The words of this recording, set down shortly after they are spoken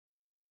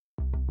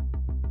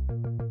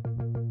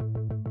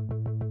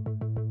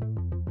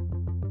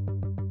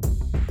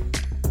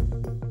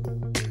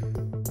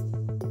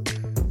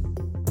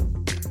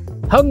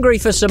Hungry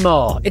for some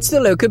more? It's the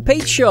Luke and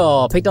Pete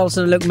Show. Pete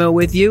Donaldson and Luke Moore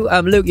with you.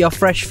 Luke, you're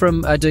fresh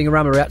from doing a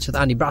Rama Reacts with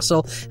Andy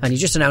Brassel, and you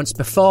just announced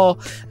before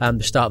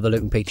the start of the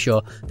Luke and Pete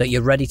Show that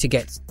you're ready to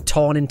get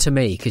torn into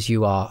me because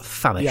you are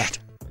famished. Yeah.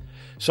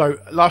 So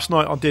last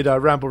night I did a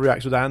Ramble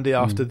Reacts with Andy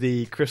after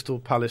the Crystal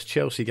Palace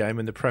Chelsea game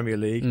in the Premier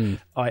League.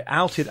 I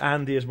outed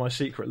Andy as my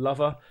secret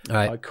lover.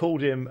 Right. I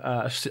called him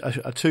a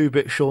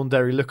 2-bit Sean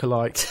Derry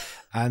lookalike,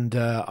 and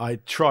I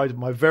tried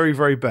my very,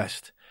 very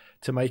best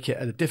to make it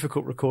as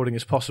difficult recording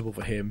as possible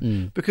for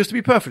him. Because to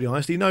be perfectly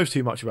honest, he knows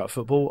too much about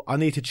football. I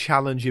need to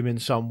challenge him in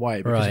some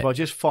way. Because if I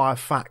just fire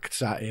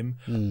facts at him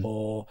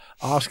or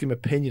ask him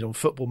opinion on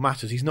football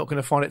matters, he's not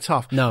going to find it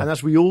tough. No. And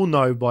as we all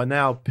know by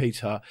now,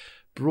 Peter,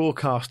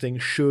 broadcasting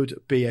should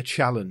be a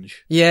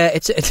challenge. Yeah,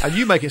 it's and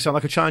you make it sound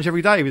like a challenge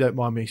every day, if you don't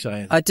mind me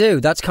saying. I do.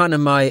 That's kind of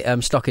my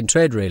stock in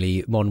trade,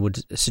 really, one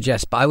would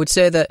suggest. But I would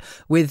say that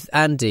with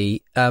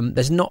Andy,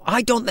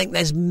 I don't think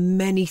there's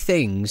many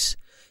things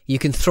you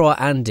can throw at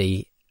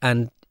Andy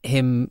and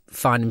him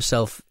find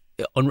himself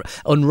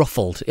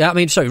unruffled. Yeah, I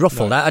mean, sorry,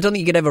 ruffled. No. I don't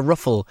think you could ever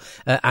ruffle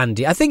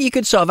Andy. I think you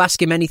could sort of ask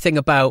him anything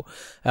about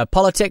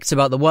politics,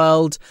 about the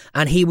world,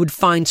 and he would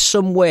find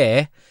some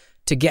way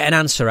to get an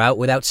answer out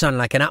without sounding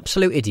like an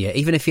absolute idiot,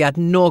 even if he had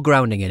no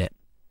grounding in it.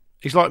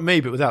 He's like me,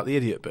 but without the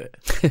idiot bit.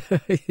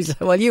 He's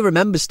like, well, you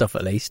remember stuff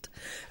at least.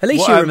 At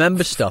least you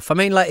remember stuff. I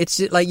mean, like it's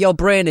like your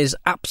brain is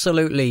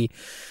absolutely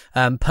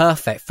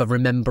perfect for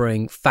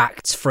remembering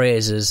facts,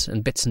 phrases,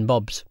 and bits and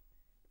bobs.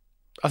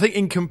 I think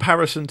in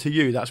comparison to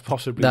you, that's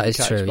possibly that the is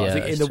case. true. But Yeah, I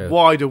think in the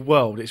wider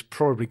world, it's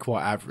probably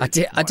quite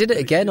average. I did it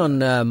again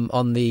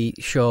on the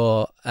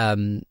show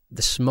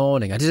this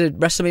morning. I did a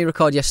WrestleMania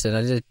record yesterday.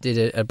 And I did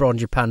a Abroad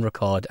Japan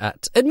record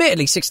at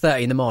admittedly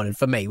 6:30 in the morning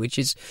for me, which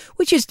is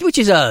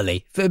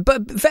early for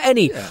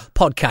any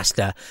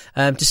podcaster.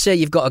 To say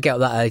you've got to get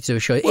up that early to a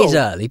show is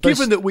early. But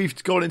given that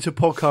we've gone into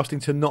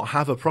podcasting to not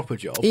have a proper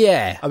job,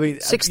 yeah, I mean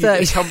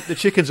 6:30. The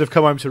chickens have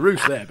come home to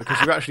roost there because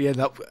you actually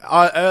end up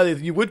earlier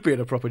than you would be in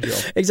a proper job.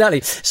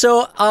 Exactly.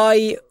 So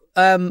I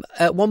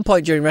at one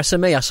point during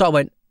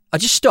WrestleMania, I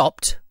just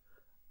stopped,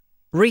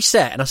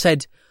 reset, and I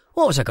said,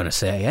 what was I going to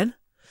say again?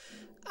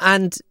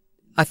 And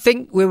I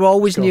think we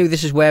always knew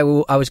this is where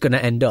I was going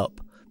to end up.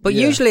 But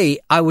usually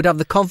I would have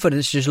the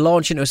confidence to just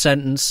launch into a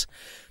sentence,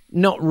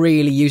 not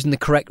really using the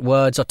correct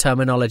words or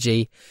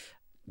terminology,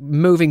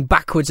 moving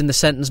backwards in the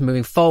sentence,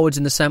 moving forwards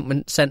in the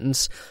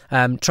sentence,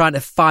 trying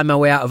to find my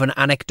way out of an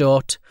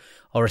anecdote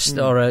or a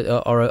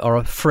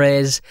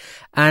phrase.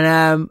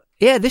 And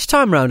this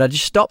time round I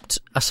just stopped.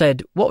 I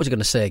said, what was I going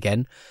to say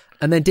again?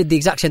 And then did the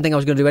exact same thing I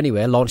was going to do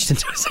anyway, launched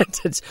into a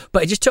sentence.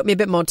 But it just took me a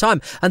bit more time.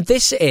 And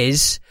this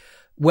is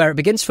where it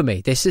begins for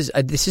me. This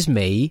is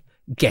me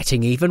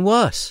getting even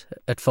worse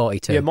at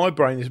 42. Yeah, my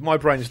brain is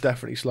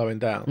definitely slowing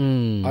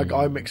down.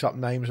 I mix up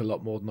names a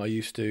lot more than I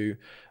used to.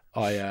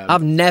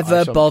 I've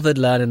never bothered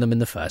learning them in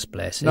the first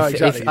place. No,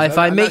 exactly. If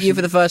I meet you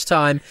for the first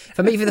time, if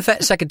I meet you for the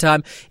second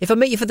time, if I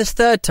meet you for the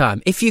third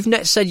time, if you've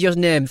said your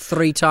name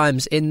 3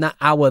 times in that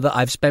hour that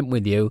I've spent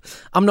with you,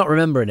 I'm not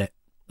remembering it.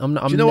 Do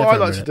you know what I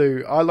like to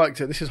do? I like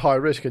to. This is high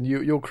risk, and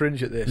you'll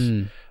cringe at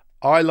this.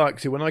 I like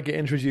to, when I get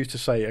introduced to,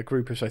 say, a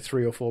group of, say,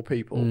 3 or 4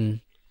 people,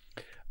 and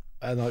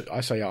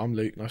I say, I'm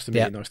Luke, nice to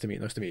meet you, nice to meet you,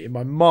 nice to meet you. In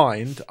my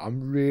mind,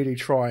 I'm really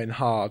trying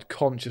hard,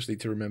 consciously,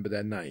 to remember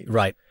their name.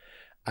 Right.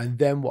 And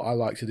then what I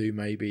like to do,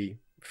 maybe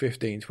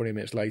 15, 20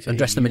 minutes later,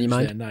 undress them in your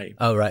mind? Their name.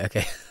 Oh, right,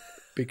 okay.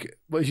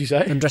 What did you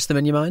say? Undress them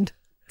in your mind?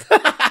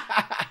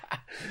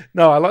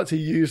 No, I like to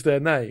use their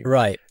name.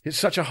 Right. It's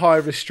such a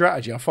high-risk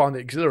strategy. I find it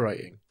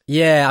exhilarating.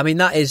 Yeah, I mean,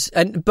 that is...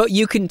 But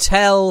you can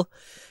tell...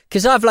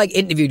 Because I've,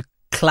 interviewed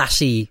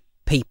classy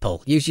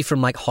people, usually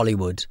from,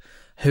 Hollywood,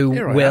 who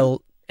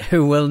will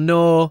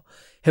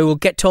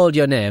get told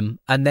your name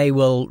and they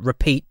will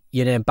repeat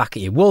your name back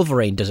at you.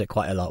 Wolverine does it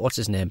quite a lot. What's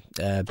his name?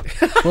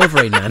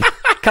 Wolverine man.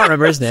 Can't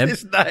remember his name.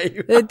 What's his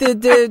name?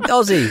 The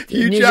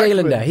Aussie, New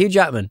Zealander, Hugh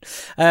Jackman.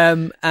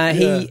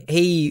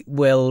 He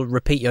will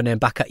repeat your name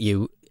back at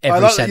you. I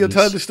like sentence. That you're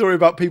telling the story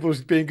about people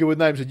being good with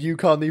names and you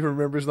can't even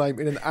remember his name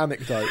in an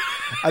anecdote.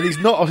 And he's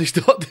not he's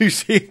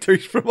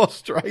from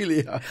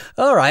Australia.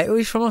 All right, well,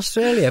 he's from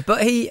Australia,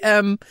 but he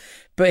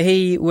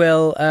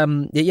will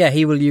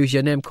use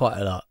your name quite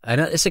a lot, and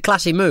it's a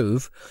classy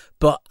move.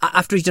 But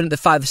after he's done it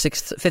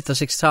the fifth or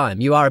sixth time,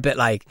 you are a bit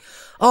like,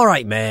 all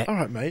right, mate.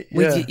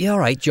 Yeah. You're all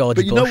right, George.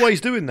 But you Bush. know why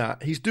he's doing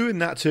that? He's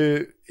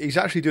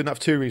actually doing that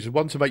for 2 reasons.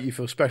 One, to make you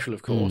feel special,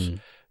 of course.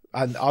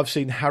 And I've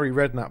seen Harry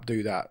Redknapp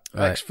do that.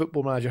 Right.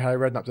 Ex-football manager Harry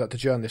Redknapp do that to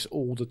journalists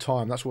all the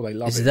time. That's why they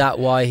love it. Is that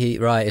why he's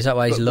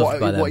loved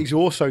by them? What he's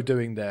also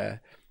doing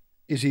there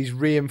is he's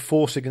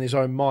reinforcing in his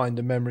own mind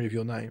the memory of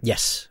your name.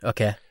 Yes.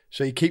 Okay.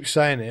 So he keeps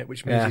saying it,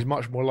 which means he's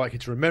much more likely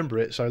to remember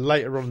it. So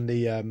later on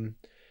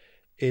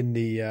in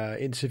the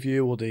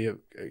interview or the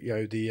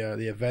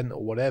event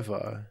or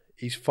whatever,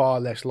 he's far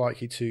less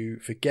likely to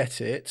forget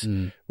it,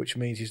 which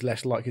means he's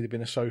less likely to be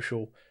in a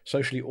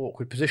socially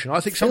awkward position. I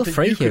think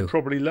something you could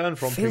probably learn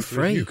from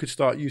people is you could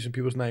start using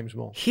people's names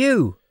more.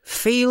 Hugh,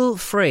 feel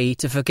free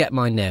to forget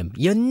my name.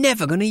 You're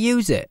never going to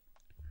use it.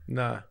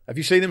 Nah. Have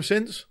you seen him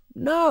since?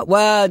 No,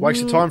 well,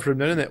 waste of time for him,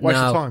 then, isn't it? Waste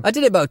of time. I've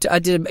done about 2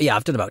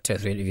 or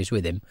 3 interviews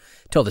with him.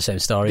 Told the same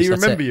stories. Do you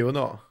remember you or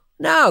not?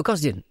 No, of course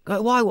I didn't.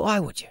 Why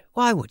would you?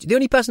 Why would you? The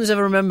only person who's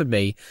ever remembered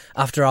me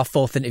after our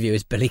 4th interview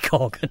is Billy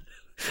Corgan.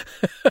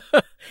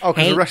 Oh,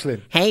 because of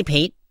wrestling. Hey,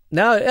 Pete.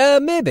 No,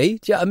 maybe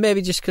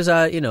just because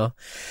I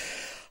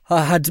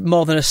had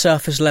more than a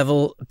surface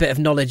level bit of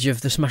knowledge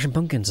of the Smashing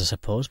Pumpkins, I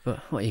suppose. But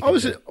what are you? I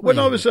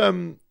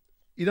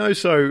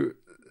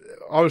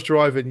was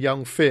driving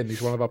Young Finn,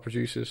 who's one of our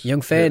producers.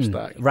 Young Finn,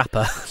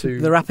 rapper.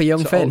 The rapper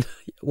Young Finn.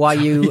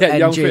 Y-U-N-G,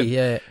 Young Finn.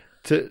 yeah.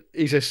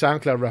 He's a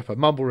SoundCloud rapper,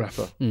 mumble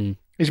rapper.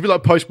 He's a bit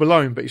like Post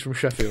Malone, but he's from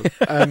Sheffield.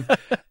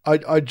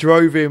 I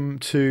drove him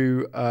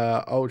to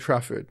Old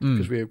Trafford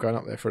because we were going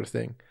up there for a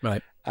thing.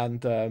 Right.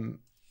 And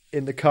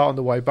in the car on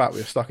the way back, we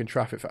were stuck in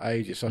traffic for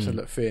ages. So I said,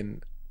 look,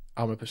 Finn,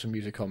 I'm going to put some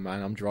music on,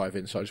 man. I'm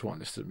driving, so I just want to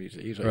listen to the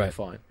music. He was like, right.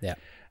 Fine. Yeah.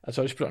 And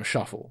so I just put it on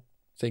shuffle,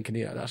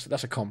 thinking,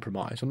 that's a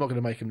compromise. I'm not going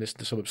to make him listen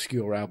to some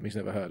obscure album he's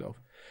never heard of.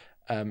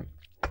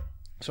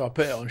 So I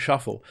put it on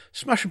shuffle.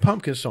 Smashing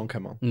Pumpkins song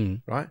came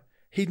on, right?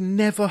 He'd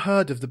never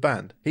heard of the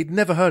band. He'd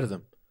never heard of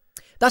them.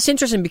 That's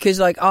interesting because,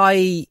 like,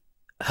 I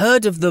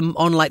heard of them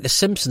on, like, The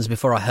Simpsons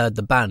before I heard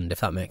the band, if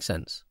that makes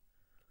sense.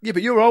 Yeah,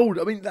 but you're old.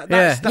 I mean,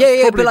 that's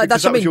probably but like,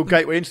 that was your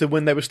gateway into them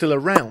when they were still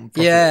around.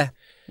 Probably.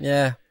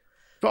 Yeah.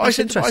 But I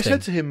said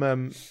to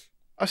him,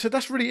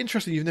 that's really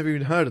interesting. You've never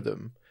even heard of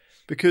them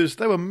because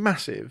they were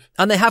massive,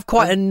 and they have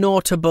quite a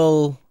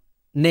notable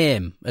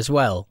name as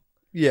well.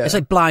 Yeah, it's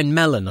like Blind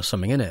Melon or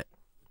something, isn't it?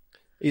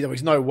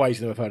 There's no way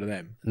he's never heard of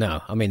them.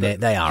 No, I mean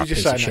they are. You're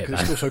just saying that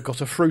because it's also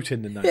got a fruit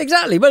in the name. Yeah,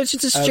 exactly. Well, it's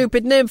just a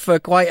stupid name for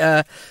quite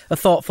a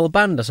thoughtful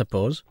band, I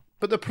suppose.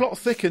 But the plot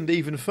thickened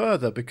even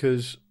further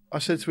because I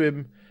said to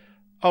him,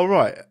 "Oh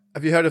right,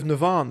 have you heard of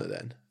Nirvana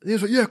then?" And he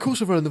was like, "Yeah, of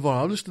course I've heard of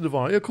Nirvana. I listened to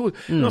Nirvana. Yeah, of course."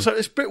 And I was like,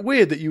 "It's a bit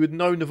weird that you would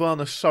know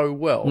Nirvana so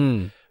well,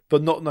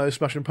 but not know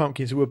Smashing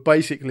Pumpkins, who were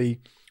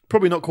basically."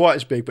 Probably not quite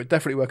as big, but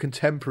definitely were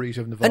contemporaries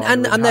of Nirvana.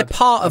 And they're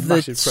part of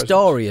the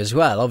story as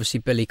well.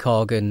 Obviously, Billy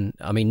Corgan,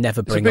 I mean, it's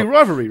a big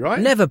rivalry, right?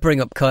 Never bring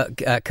up Kurt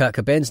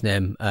Cobain's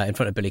name in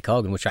front of Billy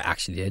Corgan, which I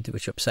actually did,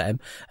 which upset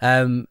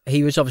him.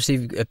 He was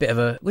obviously a bit of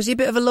a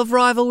love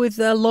rival with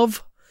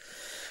Love?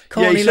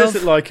 Corny he says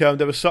that like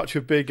there was such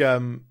a big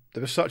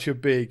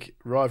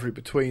rivalry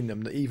between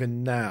them that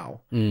even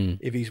now,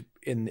 if he's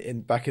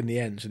back in the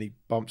ends and he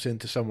bumps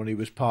into someone who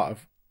was part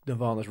of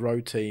Nirvana's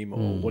road team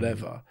or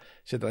whatever,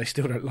 said that they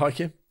still don't like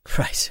him.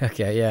 Right,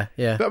 okay,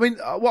 yeah. But I mean,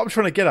 what I'm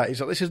trying to get at is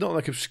that this is not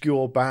like an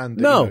obscure band.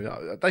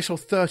 No. They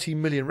sold 30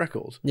 million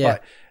records. Yeah.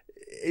 Like,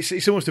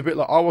 it's almost a bit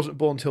like, I wasn't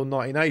born until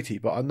 1980,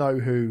 but I know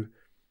who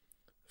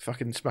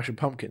fucking Smashing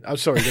Pumpkins. I'm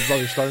sorry, the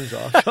Rolling Stones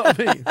are. You know what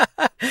I mean?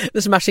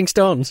 The Smashing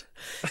Stones.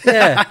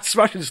 Yeah.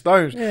 Smashing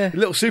Stones. Yeah. A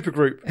little super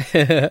group.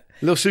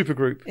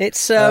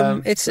 It's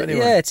anyway.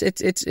 Yeah,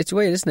 it's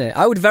weird, isn't it?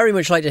 I would very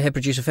much like to hear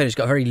producer Finn, who's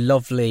got a very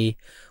lovely,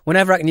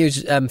 whenever I can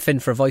use Finn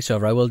for a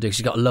voiceover, I will do, because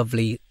he's got a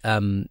lovely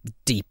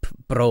deep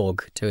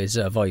brogue to his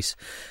voice,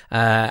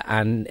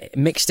 and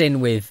mixed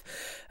in with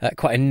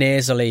quite a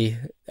nasally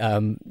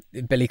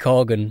Billy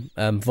Corgan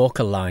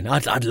vocal line.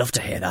 I'd love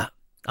to hear that.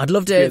 I'd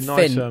love to hear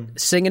Finn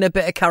singing a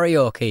bit of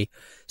karaoke,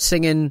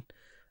 singing,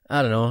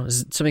 I don't know,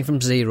 something from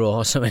Zero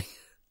or something.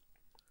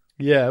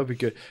 Yeah, it would be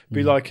good.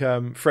 Be like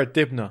Fred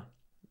Dibner,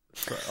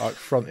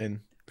 fronting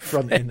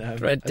Fred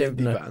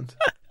Dibner band.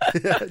 Do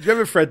you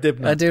remember Fred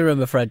Dibner? I do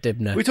remember Fred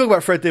Dibner. We talk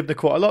about Fred Dibner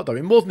quite a lot, though. I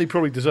mean, more than he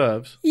probably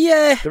deserves.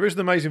 Yeah. There is an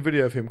amazing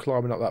video of him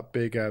climbing up that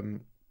big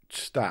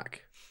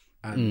stack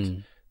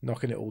and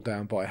knocking it all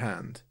down by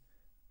hand,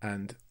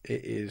 and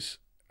it is.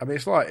 I mean,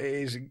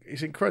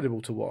 it's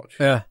incredible to watch.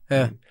 Yeah.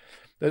 I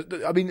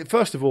mean,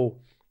 first of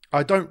all,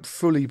 I don't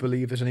fully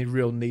believe there's any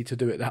real need to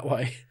do it that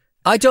way.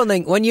 I don't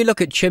think, when you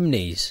look at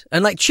chimneys,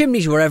 and like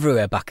chimneys were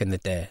everywhere back in the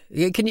day.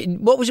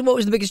 What was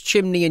the biggest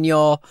chimney in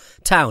your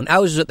town?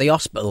 Ours was at the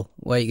hospital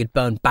where you could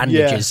burn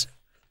bandages. Yeah,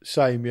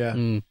 same, yeah.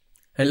 And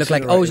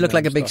it always looked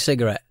like a big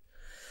cigarette.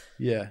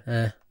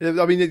 Yeah.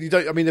 I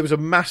mean, there was a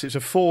massive, a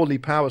Forley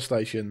power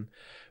station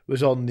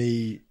was on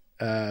the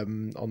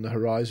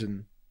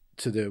horizon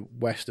to the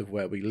west of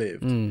where we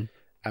lived,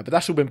 but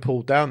that's all been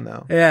pulled down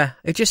now. Yeah,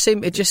 it just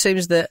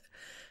seems that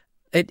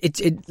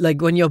it like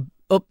when you're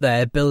up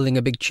there building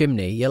a big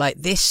chimney, you're like,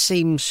 this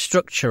seems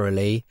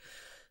structurally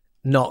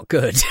not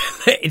good.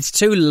 It's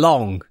too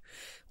long.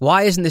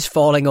 Why isn't this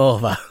falling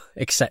over,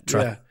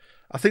 etc.? Yeah,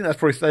 I think that's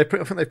probably. I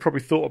think they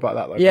probably thought about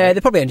that. Though, yeah, right?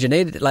 They probably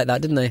engineered it like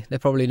that, didn't they? They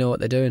probably know what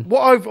they're doing.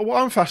 What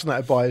I'm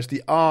fascinated by is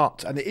the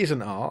art, and it is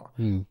an art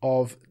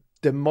of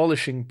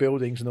demolishing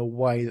buildings in a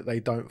way that they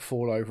don't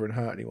fall over and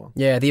hurt anyone.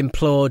 Yeah, the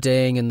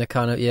imploding and the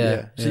kind of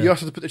So you have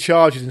to put the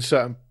charges in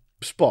certain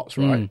spots,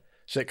 right?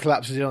 So it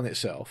collapses in on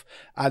itself.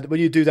 And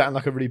when you do that in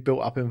like a really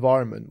built-up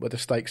environment where the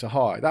stakes are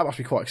high, that must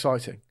be quite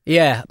exciting.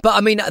 Yeah, but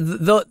I mean,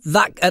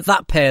 that at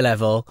that pay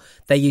level,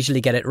 they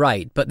usually get it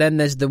right. But then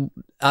there's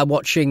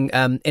watching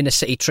Inner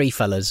City Tree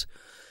Fellas,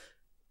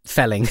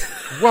 felling.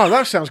 Wow,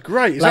 that sounds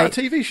great. Is that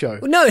a TV show?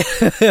 No,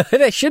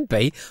 there should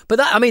be. But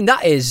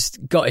that is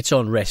got its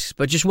own risks.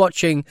 But just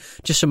watching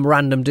some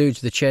random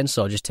dudes with a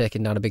chainsaw just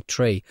taking down a big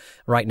tree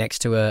right next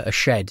to a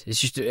shed. It's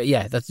just,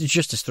 that's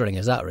just as thrilling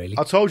as that, really.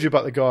 I told you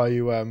about the guy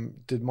who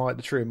did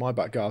the tree in my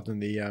back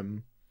garden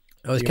and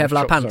his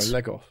Kevlar pants? His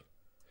leg off.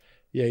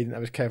 Yeah, he didn't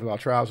have his Kevlar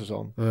trousers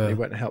on. Yeah. He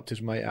went and helped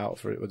his mate out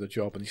for it with a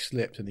job, and he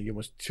slipped and he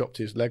almost chopped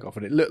his leg off,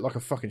 and it looked like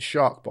a fucking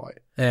shark bite.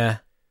 Yeah.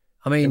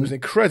 I mean, it was an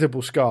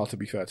incredible scar, to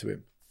be fair to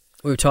him.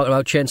 We were talking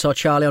about Chainsaw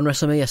Charlie on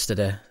WrestleMania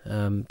yesterday.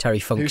 Terry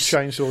Funk's. Who's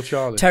Chainsaw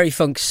Charlie? Terry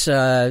Funk's,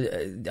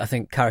 I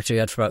think, character he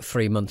had for about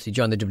 3 months. He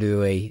joined the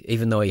WWE,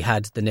 even though he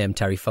had the name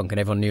Terry Funk and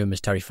everyone knew him as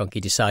Terry Funk.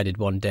 He decided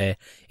one day,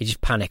 he just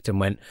panicked and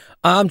went,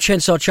 I'm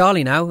Chainsaw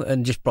Charlie now,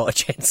 and just brought a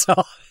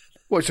chainsaw.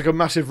 What, it's like a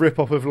massive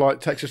rip-off of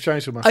like Texas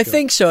Chainsaw Massacre? I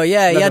think so,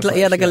 yeah. He had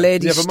like a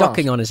lady's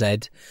stocking on his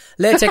head.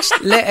 Latex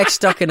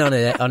stocking on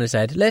his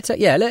head.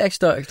 Latex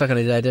stocking on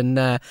his head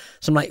and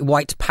some like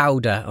white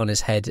powder on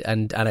his head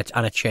and a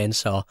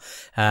chainsaw.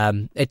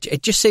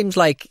 It just seems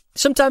like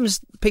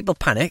sometimes people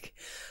panic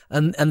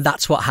and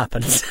that's what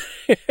happens.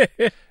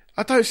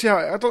 I don't see how.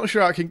 I'm not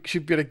sure I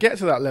should be able to get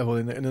to that level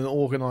in an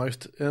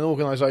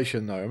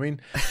organisation. Though, I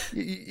mean,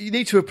 you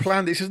need to have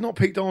planned. This is not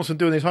Pete Donaldson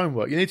doing his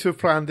homework. You need to have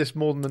planned this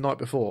more than the night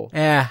before.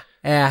 Yeah.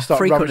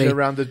 Start rummaging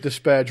around the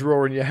spare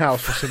drawer in your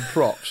house for some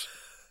props.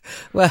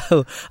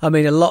 Well, I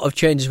mean, a lot of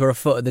changes were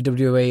afoot at the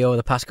WWE over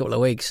the past couple of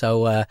weeks.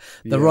 So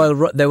there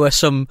were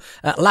some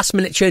last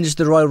minute changes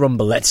to the Royal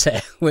Rumble, let's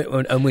say,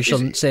 and we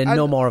shouldn't say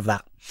no more of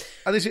that.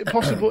 And is it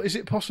possible? Is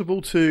it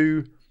possible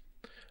to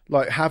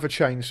like have a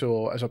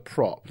chainsaw as a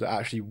prop that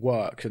actually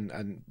works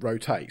and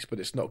rotates, but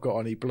it's not got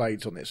any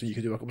blades on it, so you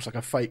can do almost like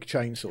a fake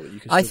chainsaw that you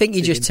can. I just think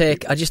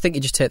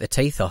you just take the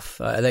teeth off.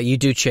 That you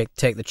do take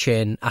the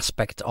chain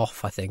aspect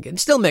off. I think it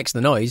still makes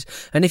the noise,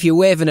 and if you're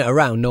waving it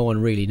around, no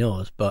one really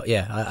knows. But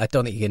yeah, I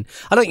don't think you can.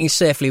 I don't think you can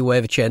safely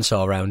wave a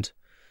chainsaw around.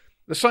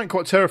 There's something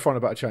quite terrifying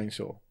about a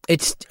chainsaw.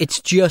 It's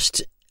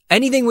just.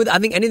 Anything with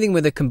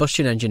a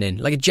combustion engine in,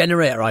 like a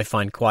generator, I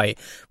find quite.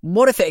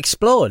 What if it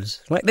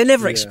explodes? Like they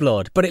never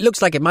explode, but it looks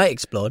like it might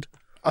explode.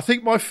 I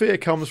think my fear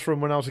comes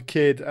from when I was a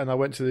kid and I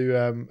went to do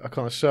a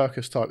kind of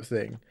circus type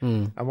thing,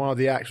 and one of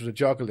the acts was a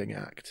juggling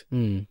act,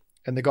 and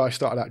the guy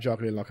started out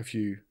juggling like a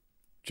few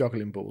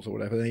juggling balls or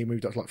whatever, and then he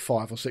moved up to like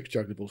 5 or 6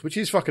 juggling balls, which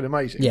is fucking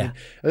amazing. Yeah. I mean,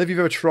 and if you've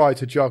ever tried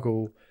to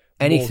juggle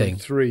anything, more than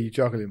 3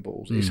 juggling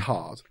balls, it's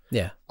hard.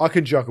 Yeah, I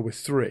can juggle with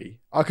 3.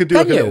 I can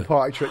do a little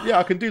party trick. Yeah,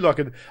 I can do I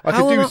can do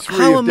 3.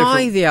 How am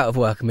I the out of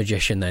work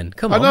magician then?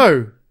 Come on. I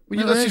know.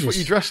 Well, that's just what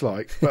you dress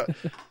like. But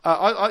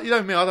you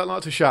know me, I don't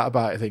like to shout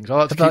about things. I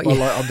like to keep my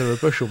light under a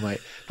bushel,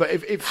 mate. But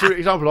if for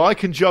example, I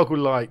can juggle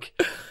like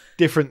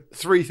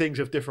 3 things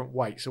of different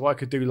weights. So I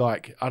could do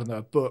like, I don't know,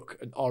 a book,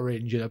 an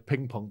orange and a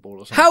ping pong ball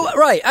or something.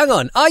 Right, hang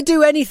on. I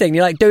do anything.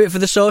 You like, do it for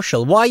the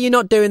social. Why are you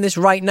not doing this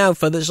right now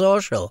for the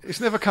social? It's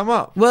never come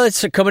up. Well,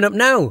 it's coming up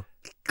now.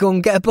 Go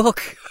and get a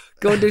book.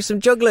 Go and do some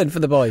juggling for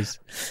the boys.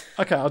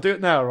 Okay, I'll do it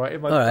now, right?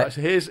 All right.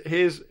 So here's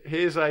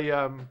a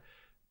hand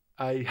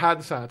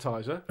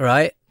sanitizer.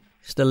 Right.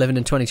 Still living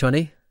in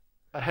 2020.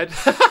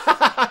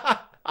 I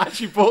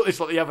actually bought this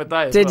like the other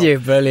day. Did you?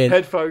 Brilliant.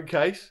 Headphone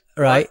case.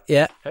 Right.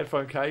 Yeah.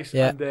 Headphone case.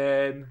 Yeah. And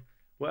then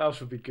what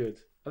else would be good?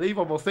 I need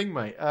one more thing,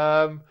 mate.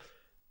 I'm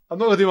not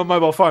going to do my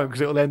mobile phone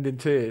because it'll end in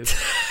tears.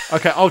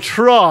 Okay, I'll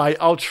try.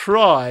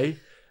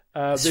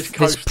 This coaster.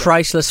 This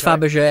priceless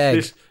Fabergé egg.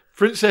 This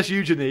Princess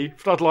Eugenie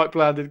floodlight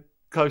blended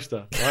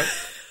coaster. Right.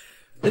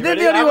 They're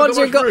the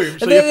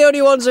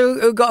only ones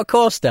who got a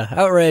coaster.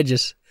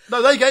 Outrageous.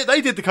 No,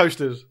 they did the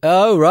coasters.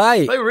 Oh,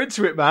 right. They were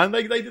into it, man.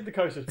 They did the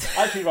coasters.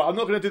 Actually, right, I'm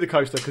not going to do the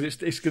coaster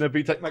because it's going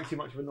to make too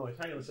much of a noise.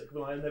 Hang on a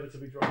second, I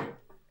inevitably drop it.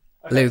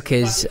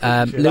 Okay,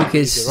 Luke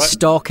is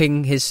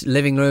stalking his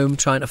living room,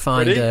 trying to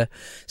find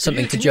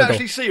something to juggle. Can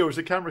you actually see, or is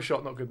the camera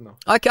shot not good enough?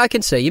 I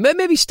can see. You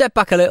maybe step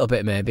back a little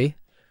bit, maybe.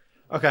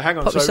 Okay, hang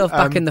on. Put yourself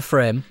back in the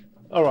frame.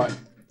 All right.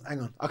 Hang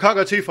on. I can't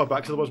go too far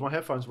back, otherwise my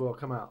headphones will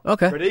come out.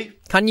 Okay. Ready?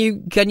 Can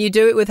you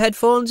do it with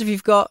headphones if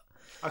you've got...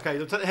 Okay,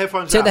 take the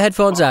headphones out. Take the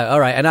headphones out. All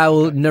right, and I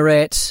will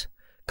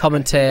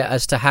commentate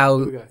as to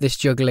how this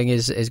juggling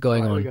is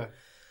going on. Here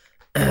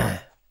we go.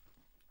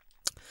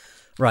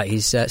 Right,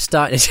 he's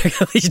starting to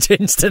juggle. He's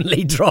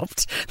instantly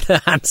dropped the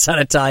hand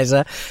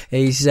sanitizer.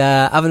 He's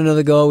having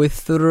another go with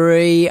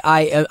 3.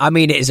 I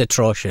mean, it is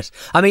atrocious.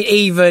 I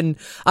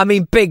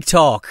mean, big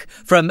talk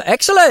from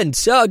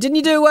excellent. Oh, didn't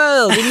you do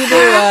well?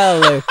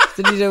 Luke?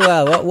 Didn't you do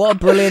well? What a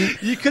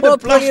brilliant! You could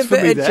have blushed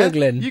for me there.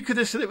 Juggling. You could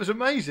have said it was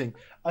amazing.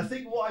 I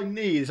think what I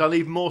need is I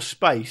need more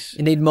space.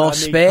 You need more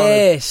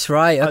space,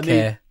 right?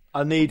 Okay.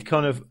 I need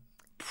kind of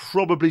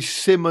probably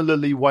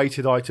similarly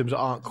weighted items that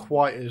aren't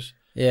quite as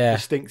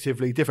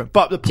distinctively different.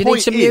 But the point is... Do you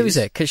need some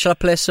music? Shall I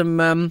play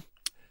some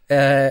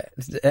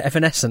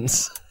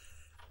Evanescence?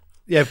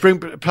 Yeah,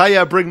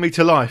 Bring Me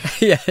to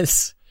Life.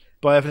 Yes.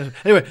 By Evanescence.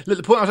 Anyway, look,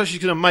 the point I was actually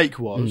going to make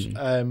was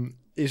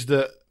is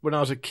that when I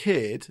was a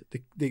kid,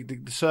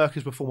 the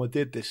circus performer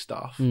did this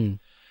stuff. And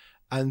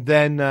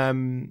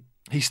then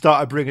he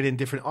started bringing in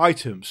different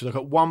items. So like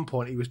at one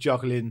point he was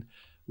juggling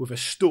with a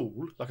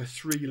stool, like a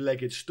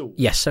 3-legged stool.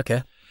 Yes,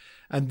 okay.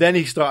 And then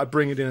he started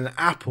bringing in an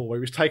apple where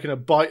he was taking a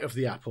bite of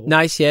the apple.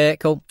 Nice, yeah,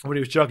 cool. When he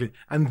was juggling.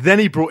 And then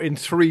he brought in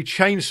 3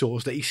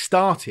 chainsaws that he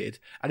started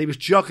and he was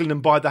juggling them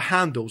by the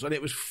handles and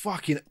it was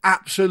fucking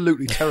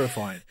absolutely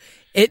terrifying.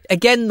 It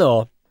again,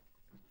 though,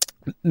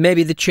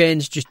 maybe the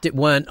chains just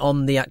weren't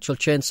on the actual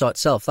chainsaw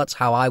itself. That's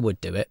how I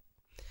would do it.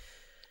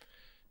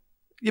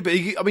 Yeah, but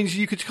I mean,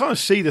 you could kind of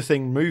see the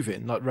thing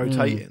moving, like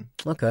rotating.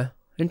 Okay.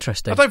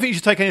 Interesting. I don't think you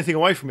should take anything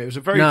away from it. It was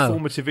a very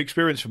formative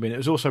experience for me, and it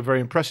was also very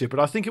impressive.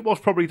 But I think it was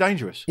probably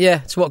dangerous.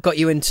 Yeah, it's what got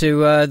you into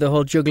the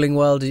whole juggling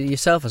world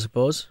yourself, I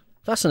suppose.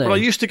 Fascinating. Well,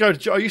 I used to go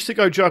juggling. I used to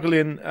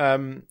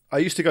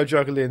go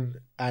juggling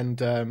and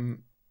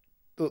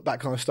that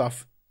kind of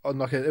stuff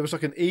on it was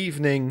like an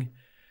evening.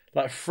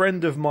 Like a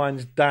friend of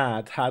mine's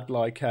dad had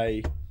like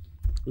a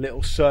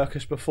little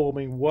circus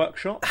performing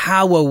workshop.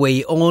 How are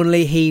we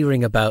only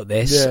hearing about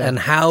this, and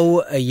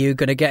how are you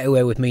going to get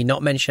away with me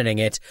not mentioning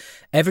it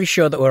every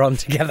show that we're on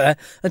together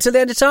until the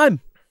end of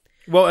time?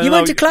 Well, you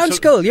went to clown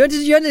school. You went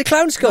to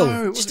clown school.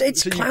 No,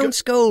 it's clown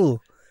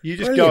school. You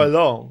just go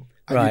along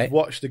and right. you'd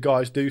watch the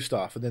guys do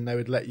stuff, and then they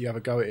would let you have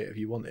a go at it if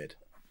you wanted.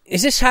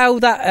 Is this how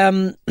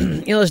that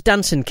those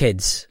dancing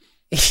kids?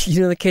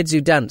 You know, the kids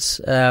who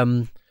dance.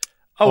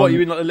 What you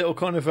mean, like the little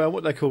kind of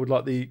what they called,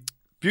 like the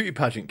beauty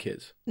pageant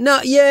kids? No,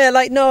 yeah,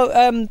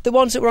 the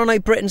ones that were on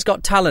like Britain's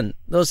Got Talent.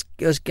 Those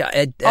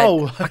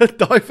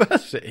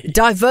diversity.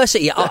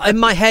 Diversity. In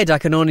my head, I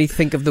can only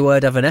think of the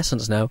word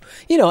Evanescence now.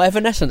 You know,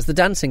 Evanescence, the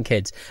dancing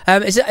kids.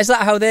 Is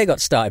that how they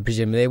got started?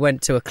 Presumably, they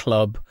went to a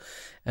club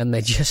and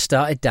they just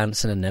started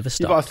dancing and never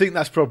stopped. Yeah, but I think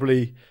that's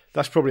probably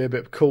a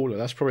bit cooler.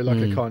 That's probably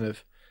like a kind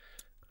of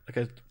like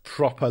a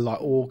proper like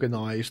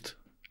organised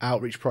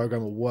outreach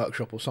program or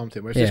workshop or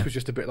something. Whereas this was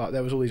just a bit like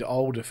there was all these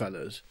older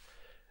fellas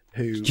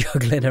who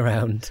juggling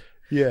around.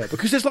 Yeah,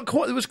 because there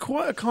was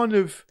quite a kind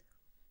of,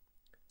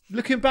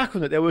 looking back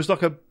on it, there was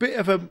like a bit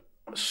of a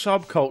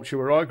subculture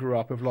where I grew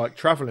up of like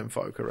travelling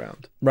folk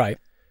around. Right.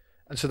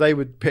 And so they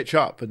would pitch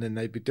up and then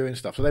they'd be doing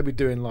stuff. So they'd be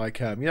doing like,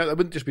 they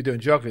wouldn't just be doing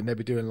juggling, they'd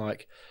be doing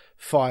like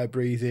fire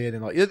breathing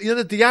and like,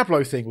 the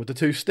Diablo thing with the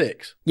 2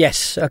 sticks.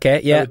 Yes,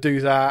 okay, yeah. They would do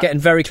that. Getting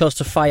very close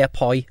to fire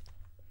poi.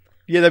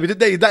 Yeah, that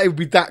would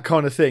be that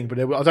kind of thing, but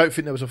I don't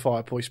think there was a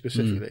fire poi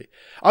specifically.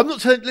 I'm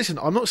not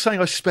saying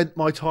I spent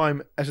my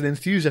time as an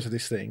enthusiast of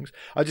these things.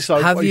 Have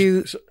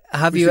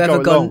you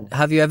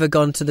ever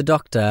gone to the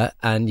doctor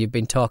and you've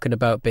been talking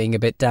about being a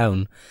bit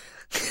down,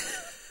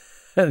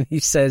 and he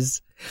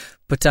says,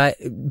 "But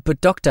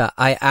doctor,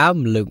 I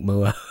am Luke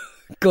Moore.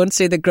 Go and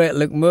see the great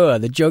Luke Moore,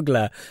 the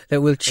juggler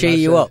that will cheer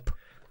you up."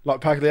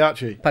 Like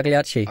Pagliacci.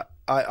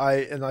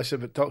 I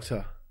said, "But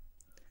doctor,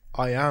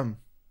 I am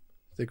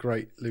the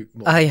great Luke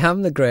Moore. I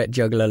am the great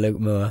juggler Luke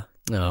Moore."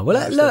 Oh,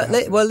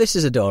 well, this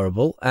is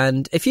adorable.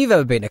 And if you've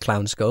ever been to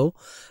clown school,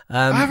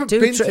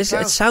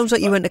 it sounds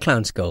like you went to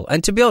clown school.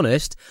 And to be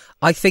honest,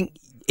 I think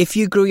if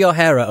you grew your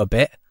hair out a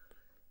bit,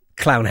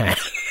 clown hair.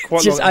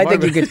 I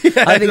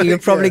think you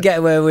could probably get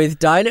away with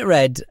dyeing it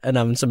red and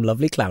having some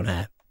lovely clown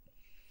hair.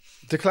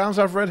 Do clowns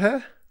have red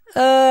hair?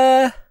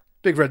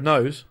 Big red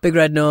nose. Big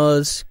red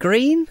nose.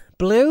 Green?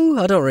 Blue?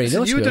 I don't really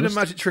know. You were doing a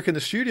magic trick in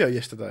the studio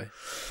yesterday.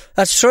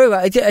 That's true.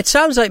 It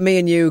sounds like me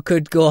and you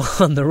could go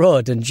on the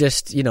road and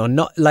just,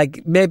 not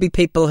like maybe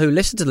people who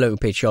listen to the Luke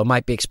and Pete Show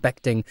might be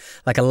expecting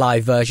like a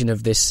live version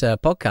of this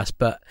podcast,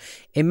 but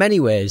in many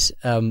ways,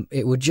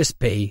 it would just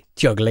be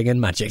juggling and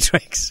magic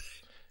tricks.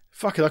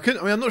 Fuck it,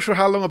 I'm not sure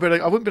how long I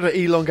wouldn't be able to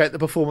elongate the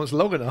performance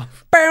long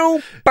enough.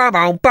 Bow, bow,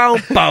 bow, bow,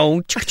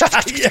 bow.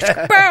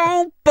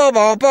 Bow, bow,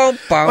 bow, bow,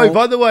 bow. Oh,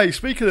 by the way,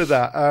 speaking of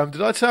that,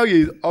 did I tell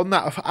you on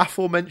that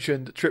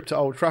aforementioned trip to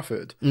Old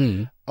Trafford,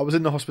 I was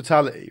in the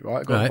hospitality,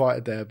 right? I got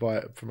invited there by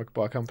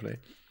a company.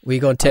 Were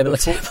you going table to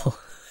table?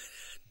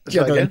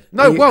 Juggling?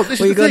 No, this is the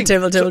thing. Were you going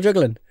table to table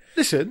juggling?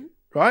 Listen,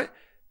 right?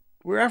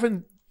 We're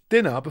having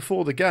dinner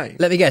before the game.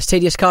 Let me guess,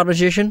 Tedious Card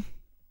Magician?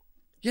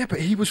 Yeah, but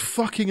he was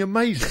fucking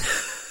amazing.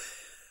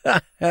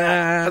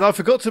 And I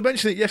forgot to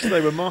mention it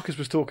yesterday when Marcus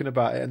was talking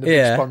about it and the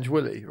big sponge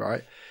Willie,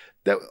 right?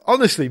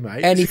 Honestly,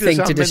 mate,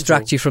 anything to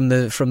distract you from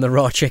the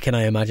raw chicken,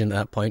 I imagine, at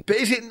that point. But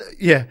is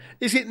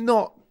it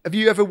not? Have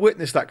you ever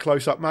witnessed that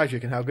close-up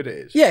magic and how good it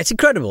is? Yeah, it's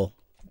incredible.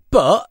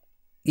 But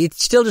you're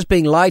still just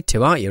being lied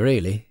to, aren't you?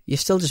 Really, you're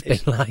still just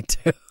being lied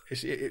to. Do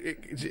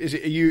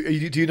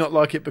you not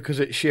like it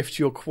because it shifts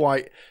your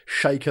quite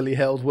shakily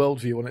held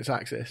worldview on its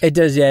axis? It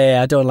does,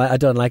 yeah. I don't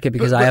like it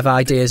because I have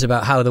ideas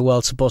about how the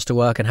world's supposed to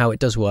work and how it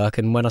does work,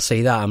 and when I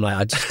see that, I'm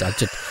like,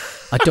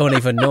 I don't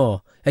even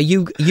know.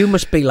 You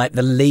must be like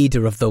the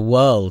leader of the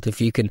world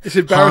if you can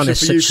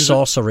harness such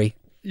sorcery.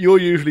 You're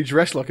usually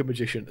dressed like a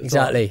magician.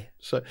 Exactly.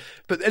 So,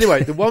 but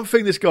anyway, the one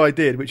thing this guy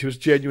did, which was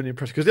genuinely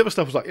impressive, because the other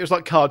stuff was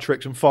like card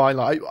tricks and fine.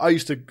 Like I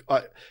used to,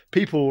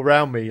 people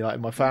around me, like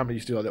my family,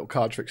 used to do like little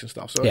card tricks and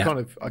stuff. So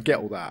I get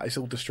all that. It's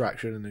all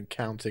distraction and then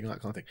counting and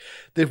that kind of thing.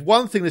 The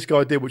one thing this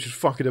guy did, which was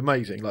fucking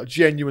amazing, like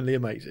genuinely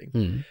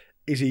amazing,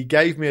 is he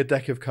gave me a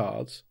deck of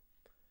cards,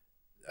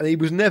 and he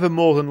was never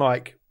more than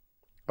like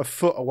a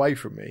foot away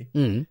from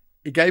me.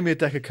 he gave me a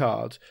deck of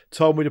cards,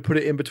 told me to put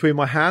it in between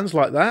my hands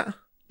like that.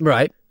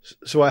 Right.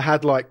 So I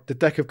had like the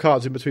deck of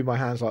cards in between my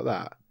hands like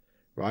that.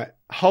 Right.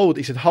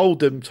 He said, hold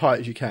them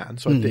tight as you can.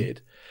 So I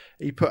did.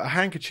 He put a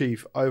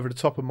handkerchief over the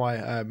top of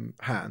my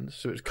hands,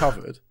 so it was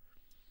covered.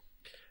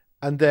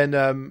 And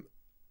then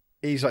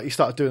he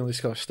started doing all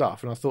this kind of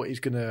stuff, and I thought he's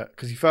gonna,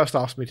 because he first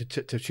asked me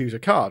to choose a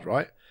card,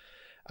 right,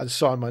 and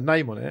sign my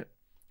name on it,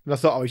 and I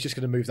thought, oh, he's just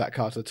gonna move that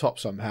card to the top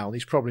somehow, and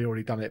he's probably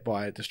already done it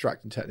by a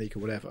distracting technique or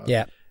whatever.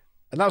 Yeah.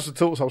 And that was the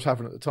thoughts I was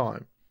having at the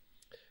time.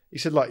 He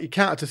said, like, he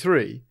counted to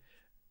 3,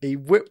 he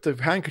whipped the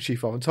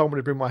handkerchief off and told me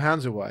to bring my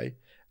hands away,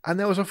 and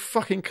there was a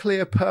fucking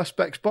clear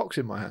Perspex box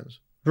in my hands.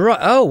 Right.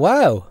 Oh,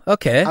 wow.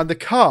 Okay. And the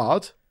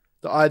card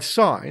that I had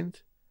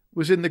signed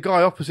was in the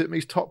guy opposite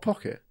me's top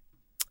pocket.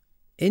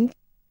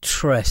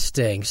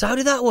 Interesting. So how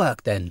did that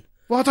work then?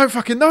 Well, I don't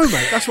fucking know,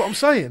 mate. That's what I'm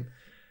saying.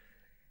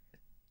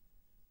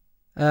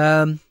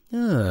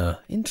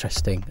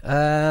 Interesting.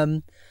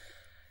 Hang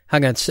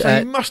on. So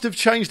he must have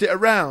changed it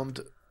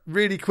around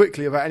really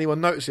quickly without anyone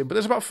noticing. But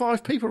there's about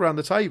 5 people around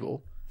the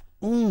table.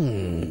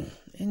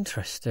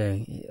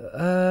 Interesting.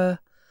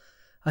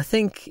 I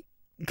think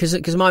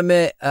because my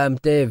mate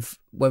Dave,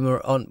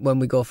 when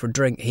we go for a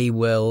drink, he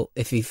will,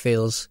 if he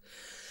feels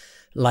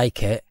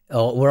like it,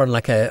 or we're on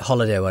like a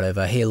holiday or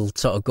whatever, he'll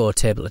sort of go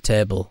table to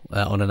table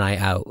on a night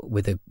out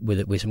with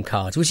some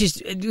cards, which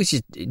is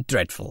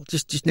dreadful.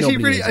 Just is he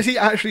really? Is he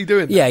actually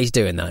doing that? Yeah, he's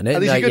doing that. And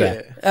is he good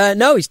at it?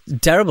 No, he's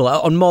terrible.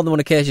 On more than one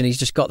occasion, he's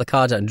just got the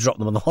cards out and dropped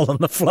them on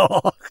the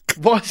floor.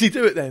 Why does he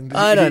do it then?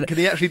 Can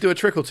he actually do a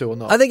trick or two or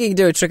not? I think he can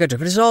do a trick or two,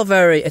 but it's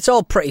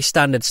all pretty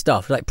standard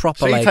stuff, like proper.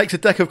 So he takes a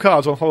deck of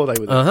cards on holiday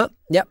with him.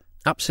 Yep.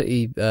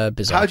 Absolutely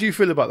bizarre. How do you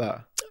feel about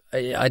that?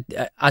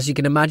 As you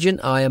can imagine,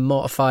 I am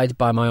mortified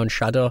by my own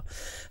shadow,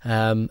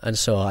 and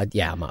so I'm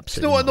absolutely.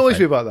 You know what annoys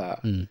me about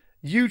that?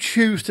 You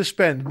choose to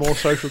spend more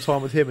social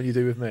time with him than you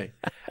do with me,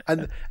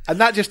 and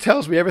that just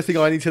tells me everything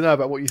I need to know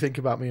about what you think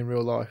about me in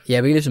real life. Yeah,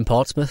 but he lives in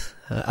Portsmouth.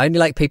 I only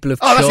like people who've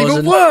chosen. That's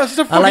even worse. It's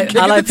a fucking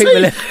kick in the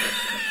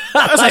teeth.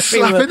 That's a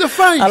slap in the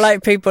face. I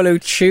like people who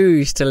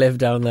choose to live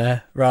down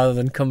there rather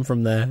than come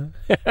from there.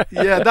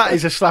 Yeah, that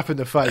is a slap in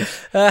the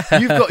face.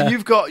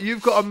 You've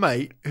got a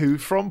mate who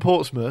from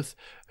Portsmouth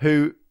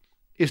who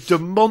is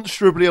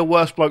demonstrably a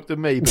worse bloke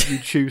than me, but you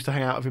choose to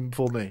hang out with him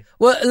before me.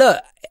 Well,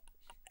 look,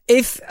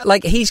 if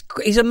like he's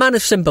a man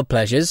of simple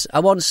pleasures. I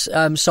once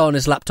saw on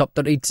his laptop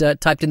that he'd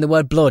typed in the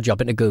word blowjob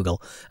into Google,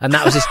 and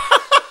that was his.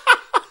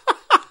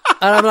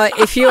 And I'm like,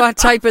 if you are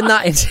typing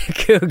that into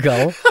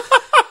Google.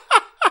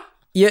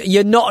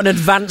 You're not an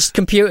advanced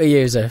computer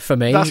user for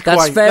me.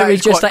 That's very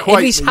just like, if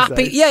he's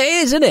happy. Yeah,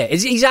 it is, isn't it?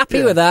 He's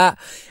happy with that.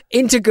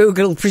 Into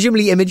Google,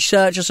 presumably image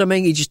search or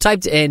something. He just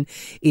typed it in.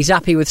 He's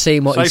happy with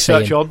seeing what he's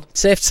seeing.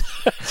 Safe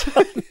search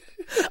on.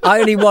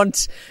 I only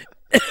want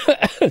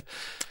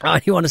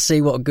to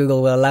see what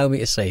Google will allow me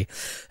to see.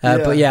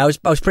 But yeah, I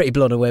was pretty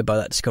blown away by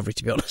that discovery,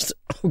 to be honest.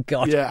 Oh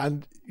God. Yeah,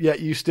 and yet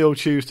you still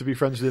choose to be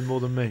friends with him more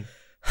than me.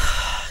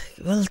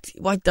 Well,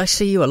 I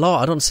see you a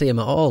lot. I don't see him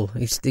at all.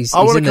 He's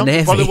in the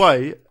Navy. By the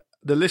way,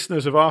 the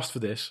listeners have asked for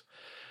this.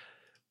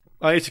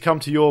 I need to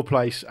come to your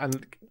place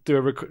and do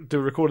a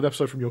recorded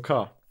episode from your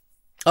car.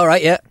 All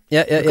right, yeah.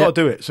 We've got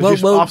to do it. So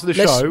after the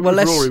show, with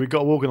Rory, we've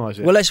got to organise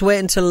it. Well, let's wait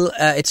until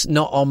it's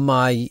not on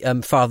my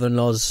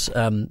father-in-law's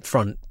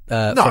front.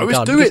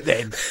 Let's do it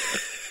then.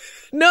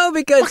 No,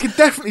 because I can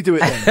definitely do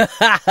it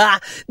then.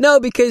 No,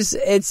 because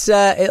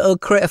it'll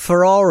create a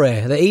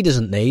Ferrari that he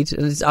doesn't need.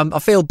 I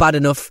feel bad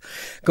enough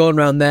going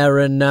around there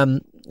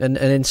and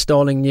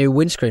installing new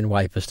windscreen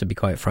wipers, to be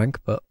quite frank.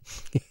 But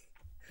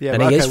yeah,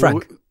 and he is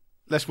frank. Well,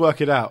 let's work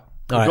it out.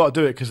 We've got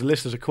to do it because the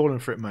listeners are calling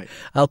for it, mate.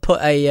 I'll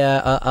put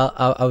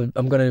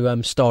I'm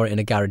going to store it in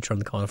a garage around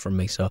the corner from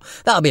me, so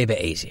that'll be a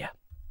bit easier.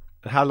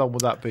 And how long will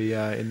that be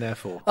in there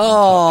for?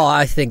 Oh,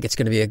 I think it's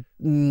going to be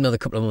another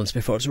couple of months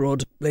before it's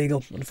road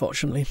legal,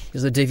 unfortunately,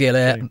 because the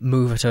DVLA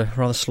move at a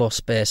rather slow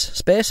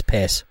pace.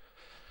 Let's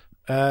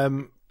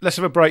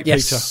have a break,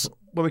 Peter.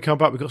 When we come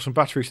back, we've got some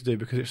batteries to do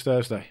because it's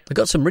Thursday. We've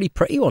got some really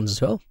pretty ones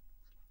as well.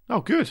 Oh,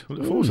 good. We'll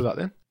look forward to that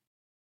then.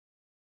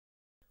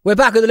 We're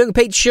back with the Luke and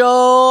Pete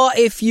Show.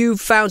 If you've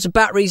found some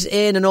batteries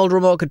in an old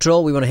remote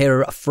control, we want to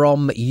hear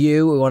from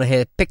you. We want to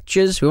hear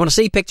pictures. We want to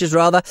see pictures,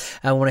 rather.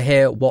 And we want to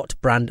hear what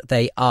brand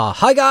they are.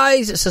 Hi,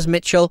 guys. It says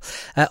Mitchell.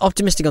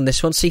 Optimistic on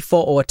this one. See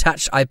photo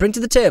attached. I bring to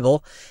the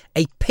table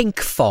a pink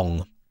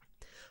fong.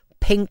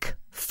 Pink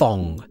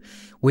fong.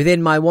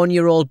 Within my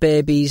 1-year-old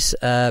baby's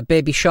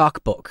Baby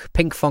Shark book.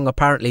 Pink fong,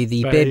 apparently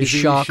the Baby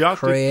Shark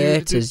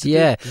creators.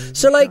 Yeah.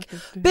 So, like,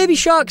 Baby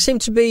Shark seem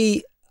to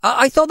be...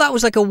 I thought that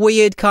was like a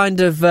weird kind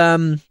of,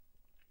 I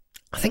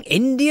think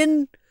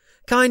Indian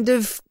kind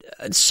of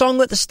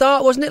song at the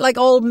start, wasn't it? Like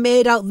all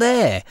made out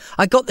there.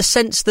 I got the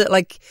sense that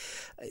like,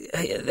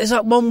 there's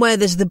that one where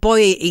there's the boy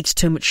eats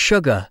too much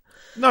sugar.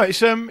 No, it's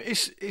from,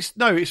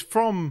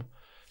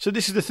 so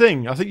this is the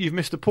thing. I think you've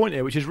missed the point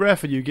here, which is rare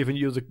for you, given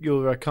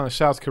you're a kind of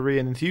South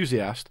Korean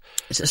enthusiast.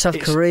 It's South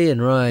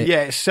Korean, right?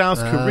 Yeah, it's South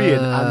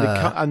Korean,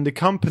 and the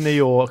company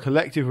or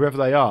collective, whoever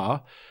they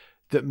are,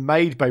 that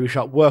made Baby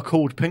Shark were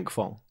called Pink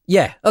Fong.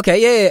 Yeah.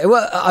 Okay. Yeah.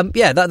 Well,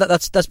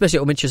 that's basically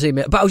what Mitch was saying.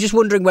 But I was just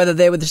wondering whether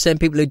they were the same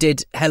people who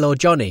did Hello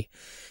Johnny.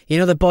 You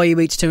know, the boy who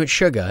eats too much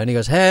sugar, and he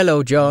goes,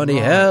 "Hello Johnny,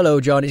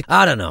 hello Johnny."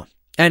 I don't know.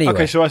 Anyway.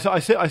 Okay, so I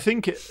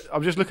think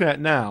I'm just looking at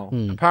it now.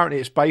 Apparently,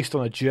 it's based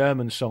on a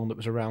German song that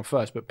was around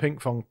first, but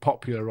Pinkfong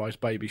popularised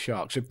Baby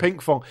Shark. So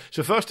Pinkfong.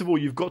 So first of all,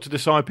 you've got to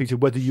decide, Peter,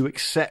 whether you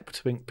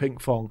accept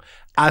Pinkfong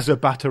as a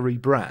battery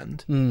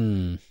brand.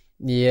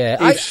 Yeah.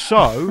 If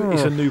so,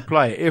 it's a new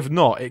player. If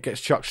not, it gets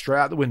chucked straight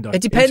out the window.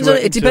 It depends on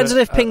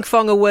if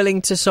Pinkfong are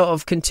willing to sort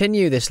of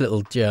continue this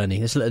little journey,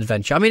 this little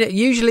adventure. I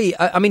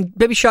mean,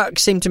 Baby Shark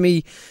seemed to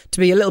me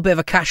to be a little bit of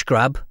a cash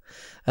grab.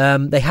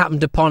 They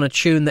happened upon a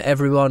tune that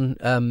everyone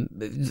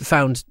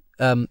found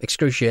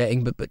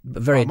excruciating, but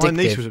very addictive.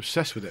 My niece was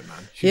obsessed with it, man.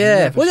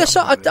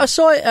 I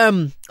saw it.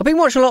 I've been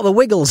watching a lot of the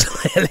Wiggles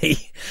lately,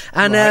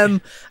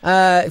 and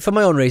for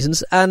my own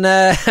reasons, and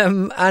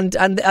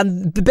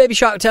the Baby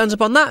Shark turns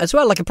up on that as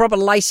well, like a proper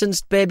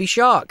licensed Baby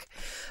Shark,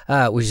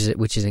 which is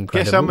incredible.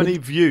 Guess how many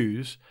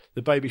views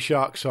the Baby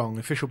Shark song,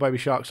 official Baby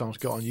Shark song's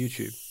got on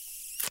YouTube?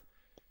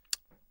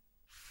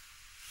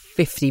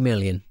 50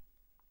 million.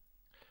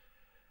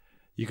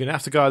 You're going to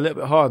have to go a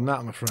little bit harder than that,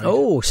 I'm afraid.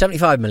 Oh,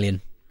 75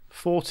 million.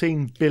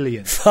 14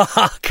 billion.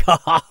 Fuck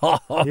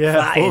off.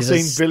 Yeah,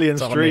 14 billion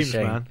streams,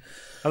 man.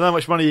 I don't know how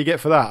much money you get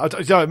for that.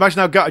 Imagine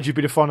how gutted you'd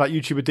be to find out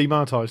YouTube had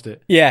demonetised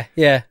it. Yeah.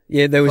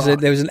 There was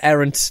an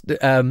errant cell.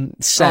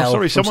 Oh,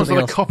 sorry, someone's done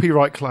a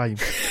copyright claim.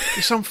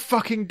 There's some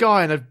fucking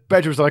guy in a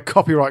bedroom's done a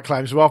copyright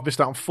claim, so I've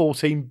missed out on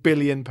 £14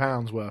 billion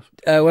worth.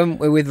 When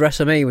we're with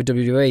WrestleMania with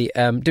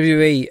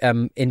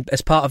WWE,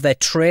 as part of their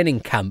training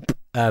camp,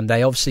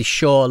 they obviously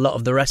show a lot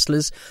of the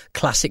wrestlers'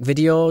 classic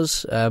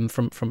videos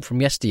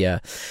from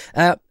yesteryear,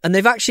 and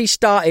they've actually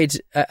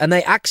started, and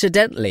they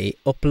accidentally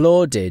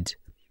uploaded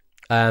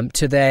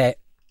to their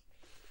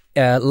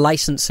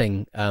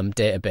licensing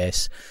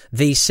database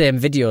these same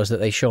videos that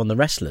they show on the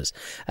wrestlers,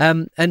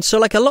 and so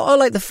like a lot of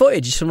like the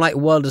footage is from like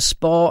World of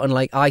Sport and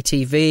like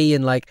ITV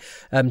and like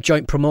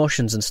joint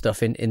promotions and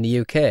stuff in the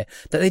UK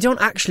that they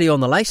don't actually own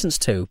the license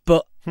to,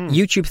 but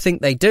YouTube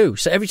think they do.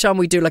 So every time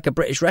we do like a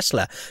British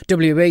wrestler,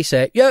 WWE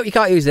say, yo, you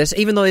can't use this,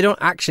 even though they don't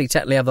actually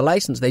technically have the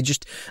license. They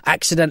just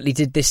accidentally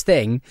did this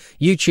thing.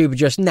 YouTube are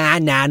just, nah,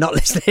 not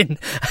listening.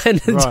 And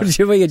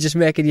WWE are just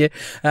making you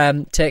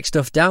take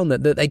stuff down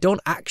that they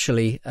don't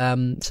actually.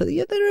 So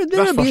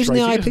they're abusing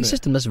the IP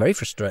system. That's very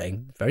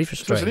frustrating. Very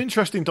frustrating. So it's an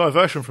interesting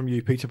diversion from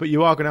you, Peter, but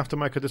you are going to have to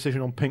make a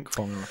decision on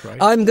Pinkfong, I'm afraid.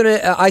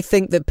 I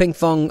think that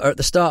Pinkfong are at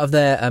the start of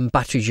their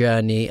battery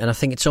journey, and I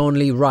think it's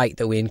only right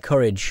that we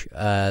encourage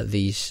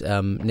these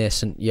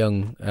nascent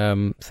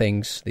young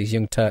things, these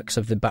young Turks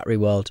of the battery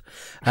world.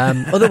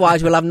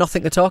 Otherwise, we'll have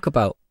nothing to talk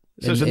about.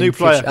 So it's a new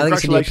player. I think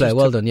it's a new player.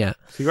 Well done, yeah.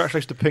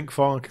 Congratulations to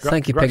Pinkfong, and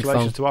thank you,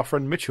 congratulations Pinkfong. to our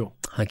friend Mitchell.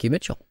 Thank you,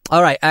 Mitchell.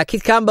 All right,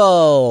 Keith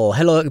Campbell.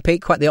 Hello,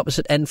 Pete. Quite the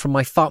opposite end from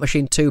my Fart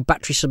Machine 2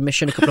 battery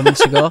submission a couple of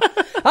months ago.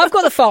 I've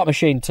got the Fart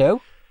Machine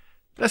 2.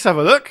 Let's have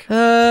a look.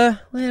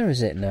 Where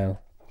is it now?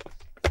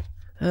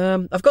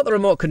 I've got the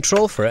remote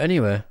control for it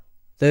anyway.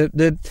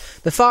 The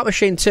Fart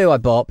Machine 2 I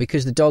bought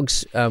because the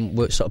dogs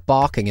were sort of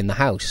barking in the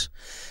house,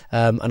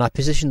 and I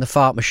positioned the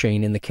fart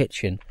machine in the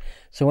kitchen.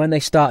 So when they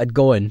started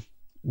going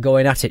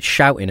at it,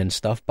 shouting and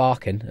stuff,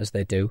 barking as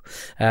they do,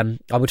 I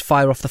would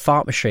fire off the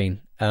fart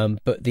machine.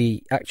 But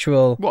the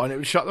actual... What, and it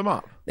would shut them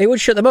up? It would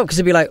shut them up because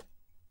they'd be like,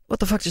 what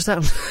the fuck just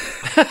happened?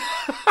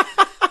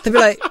 They'd be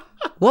like,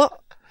 what?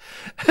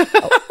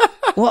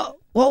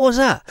 What was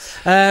that?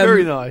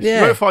 Very nice.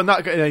 Yeah. You won't find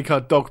that in any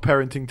kind of dog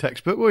parenting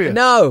textbook, will you?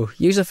 No,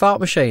 use a fart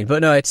machine.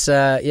 But no, it's, it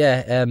worked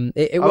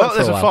for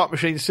there's a while. a fart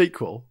machine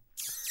sequel.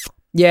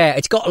 Yeah,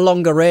 it's got a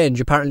longer range.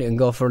 Apparently it can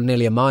go for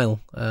nearly a mile.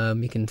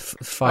 You can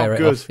fire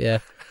it off. Yeah.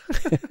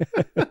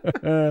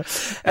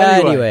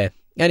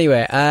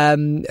 Anyway,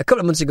 a couple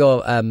of months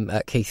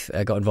ago, Keith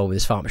got involved with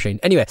this fart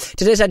machine. Anyway,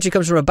 today's entry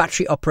comes from a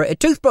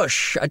battery-operated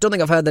toothbrush. I don't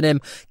think I've heard the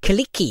name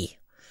Kaliki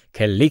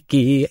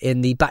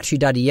in the Battery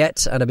Daddy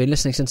yet, and I've been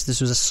listening since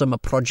this was a summer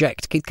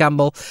project. Keith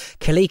Campbell,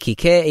 Kaliki,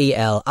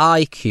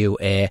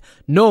 Keliqa,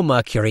 no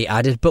mercury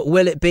added, but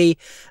will it be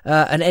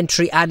an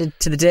entry added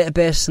to the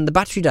database and the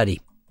Battery Daddy?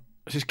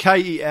 This is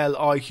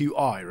Keliqi,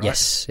 right?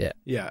 Yes, yeah.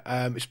 Yeah,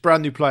 it's a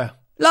brand new player.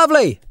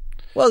 Lovely!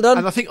 Well done.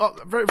 And I think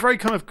very, very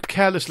kind of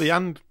carelessly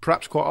and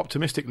perhaps quite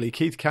optimistically,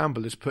 Keith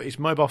Campbell has put his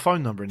mobile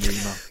phone number in the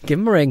email. Give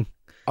him a ring.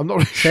 I'm not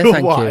really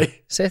sure why.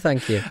 Say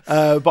thank you.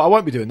 But I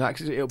won't be doing that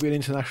because it'll be an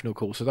international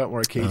call. So don't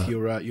worry, Keith.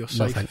 You're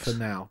safe for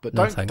now. But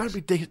don't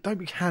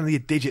be handing your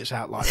digits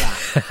out like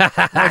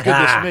that. My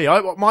goodness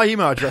me! My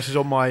email address is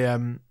on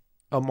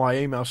my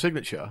email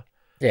signature.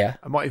 Yeah,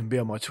 it might even be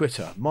on my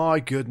Twitter. My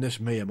goodness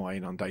me, am I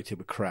inundated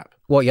with crap?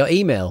 What, your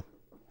email?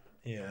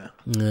 Yeah.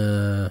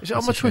 Is it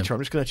on my Twitter? I'm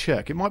just going to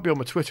check. It might be on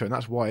my Twitter, and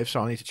that's why. If so,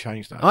 I need to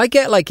change that. I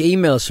get like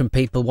emails from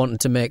people wanting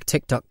to make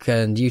TikTok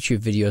and YouTube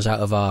videos out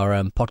of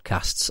our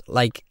podcasts.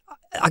 Like,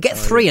 I get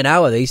 3 an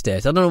hour these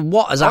days. I don't know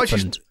what has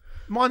happened.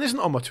 Mine isn't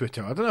on my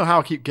Twitter. I don't know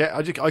how I keep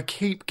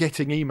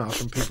getting emails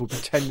from people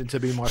pretending to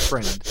be my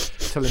friend,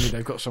 telling me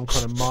they've got some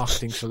kind of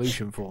marketing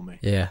solution for me.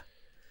 Yeah.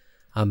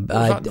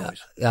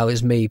 That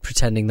was me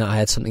pretending that I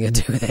had something to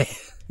do with it.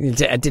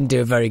 I didn't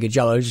do a very good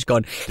job. I was just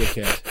going,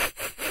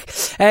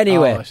 dickhead.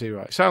 Anyway. Oh, I see,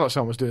 right. Sound like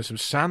someone was doing some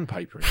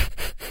sandpapering.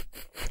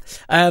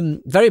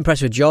 Very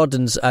impressed with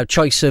Jordan's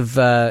choice of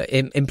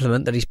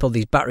implement that he's pulled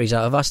these batteries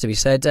out of, has to be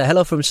said.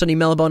 Hello from sunny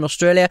Melbourne,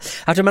 Australia.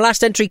 After my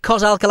last entry,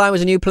 Cos Alkaline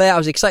was a new player. I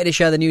was excited to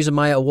share the news of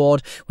my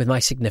award with my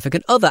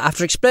significant other.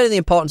 After explaining the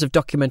importance of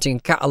documenting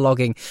and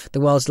cataloguing the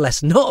world's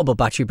less notable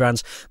battery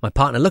brands, my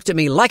partner looked at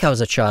me like I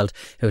was a child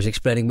who was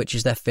explaining which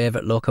is their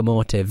favourite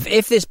locomotive.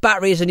 If this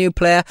battery is a new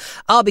player,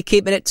 I'll be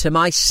keeping it to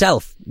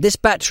myself. This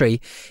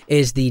battery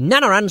is the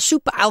Nanoran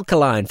Super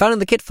Alkaline, found in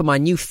the kit for my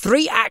new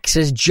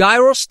 3-axis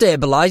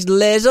gyro-stabilised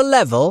laser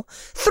level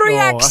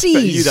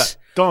 3-axis.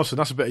 Donaldson,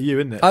 that's a bit of you,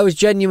 isn't it? I was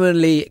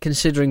genuinely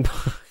considering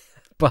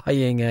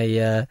buying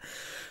a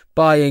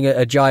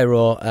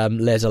gyro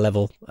laser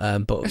level,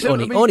 but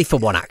only for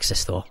 1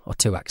 axis though, or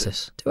 2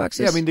 axis. 2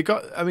 axis.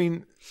 Yeah,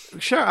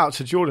 shout out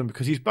to Jordan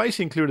because he's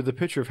basically included the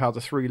picture of how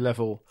the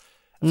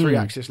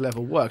 3-axis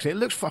level works. It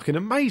looks fucking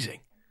amazing.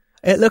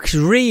 It looks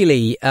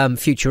really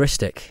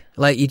futuristic.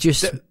 Like you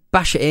just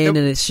bash it in,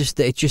 and it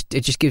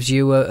just gives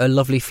you a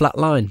lovely flat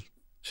line.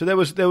 So there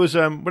was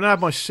when I had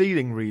my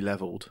ceiling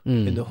re-leveled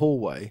in the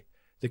hallway,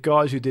 the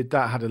guys who did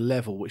that had a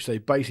level which they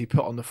basically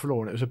put on the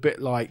floor, and it was a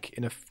bit like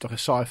in a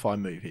sci-fi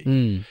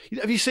movie.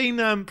 Have you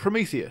seen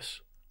Prometheus?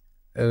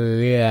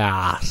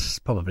 Yes,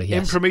 probably,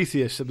 yes. In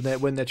Prometheus,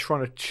 when they're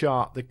trying to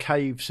chart the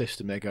cave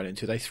system they're going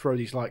into, they throw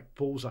these like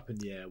balls up in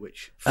the air,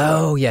 which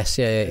yes,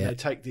 yeah. They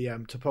take the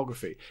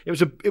topography. It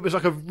was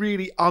like a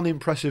really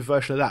unimpressive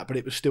version of that, but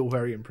it was still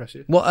very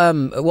impressive.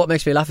 What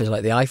makes me laugh is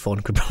like the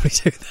iPhone could probably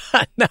do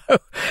that now,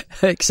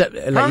 except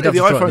like, apparently the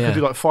iPhone can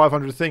do like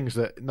 500 things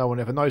that no one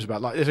ever knows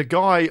about. Like there's a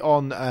guy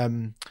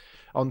on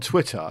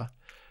Twitter.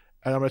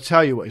 And I'm going to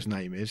tell you what his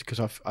name is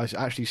because I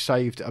actually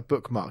saved a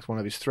bookmarked one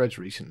of his threads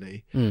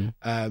recently.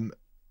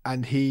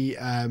 And he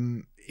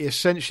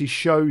essentially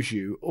shows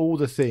you all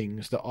the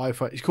things that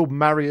iPhone... He's called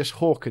Marius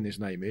Hawken,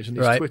 his name is. And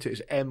his Twitter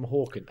is M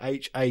Hawken,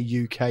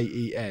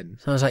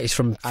 Hauken. Sounds like he's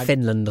from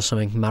Finland or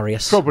something,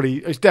 Marius. Probably.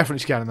 It's definitely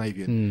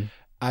Scandinavian.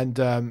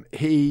 And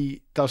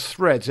he does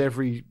threads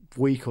every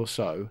week or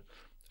so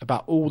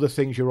about all the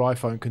things your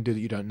iPhone can do that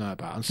you don't know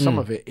about. And some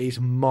of it is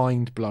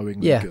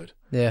mind-blowingly good.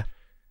 Yeah.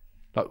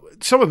 Like,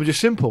 some of them are just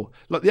simple.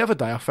 Like the other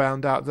day, I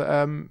found out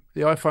that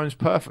the iPhone's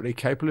perfectly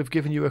capable of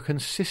giving you a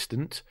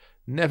consistent,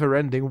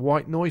 never-ending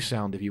white noise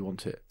sound if you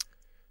want it.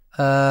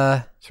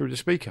 Through the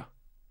speaker.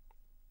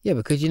 Yeah,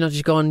 because you not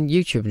just go on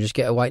YouTube and just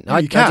get a white...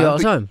 I do it all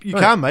the time. You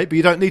can, mate, but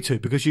you don't need to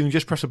because you can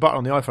just press a button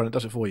on the iPhone and it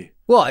does it for you.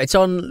 What? It's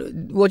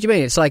on... What do you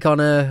mean? It's like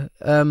on a...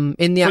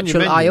 in the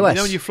actual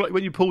iOS? You know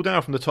when you pull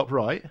down from the top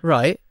right?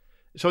 Right.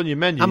 It's on your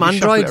menu. I'm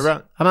Android.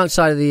 I'm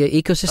outside of the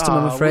ecosystem,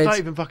 I'm afraid. Well, don't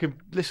even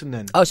fucking listen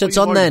then. Oh, so it's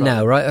on there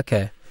now, right?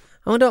 Okay.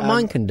 I wonder what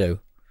mine can do.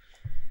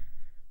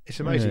 It's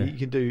amazing.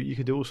 You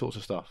can do all sorts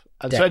of stuff.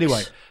 And so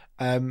anyway,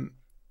 can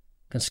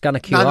scan a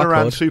QR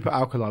Nanoran code. Super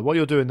Alkaline. While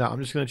you're doing that, I'm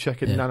just going to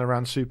check in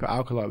Nanoran Super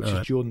Alkaline, which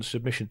is Jordan's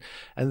submission,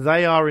 and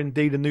they are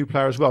indeed a new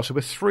player as well. So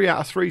we're 3 out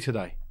of 3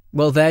 today.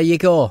 Well, there you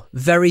go.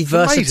 Very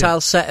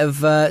versatile set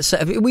of.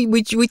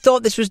 We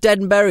thought this was dead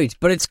and buried,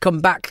 but it's come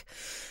back.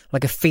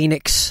 Like a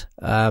phoenix,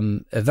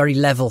 a very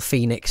level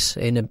phoenix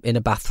in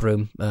a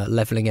bathroom,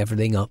 levelling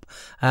everything up.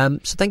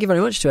 So thank you very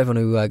much to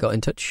everyone who got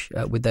in touch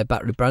with their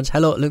battery brands.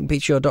 Hello at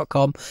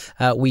lukeandpeteshow.com.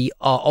 We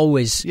are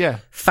always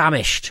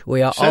famished.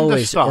 We are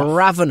always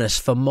ravenous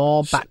for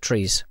more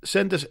batteries.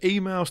 Send us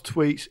emails,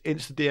 tweets,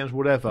 Insta DMs,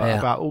 whatever,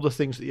 about all the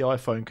things that the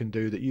iPhone can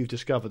do that you've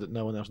discovered that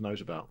no one else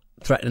knows about.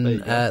 Threaten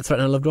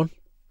a loved one?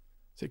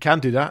 So it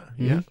can do that,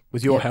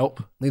 with your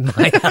help. With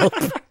my help.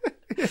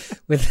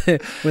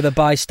 with a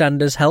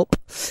bystander's help.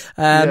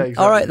 Exactly.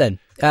 All right then.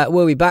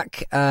 We'll be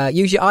back.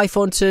 Use your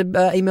iPhone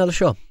to email the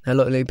show.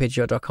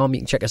 Hello@lukeandpeteshow.com. You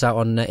can check us out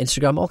on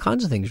Instagram, all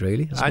kinds of things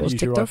really. And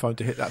use your iPhone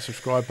to hit that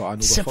subscribe button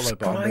or the follow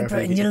button.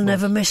 And you'll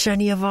never miss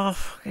any of our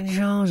fucking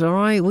shows, all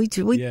right?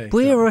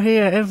 We're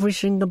here every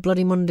single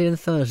bloody Monday and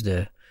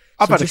Thursday.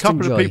 I've had a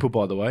couple of people,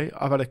 by the way.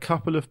 I've had a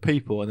couple of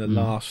people in the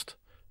last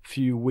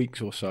few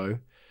weeks or so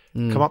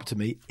come up to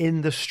me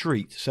in the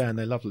street saying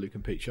they love the Luke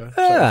and Pete show.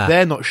 So if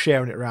they're not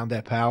sharing it around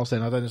their pals,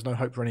 then there's no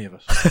hope for any of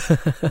us.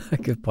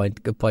 Good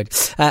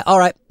point. All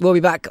right, we'll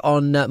be back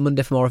on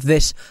Monday for more of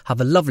this.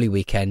 Have a lovely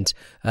weekend.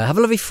 Have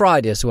a lovely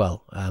Friday as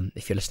well,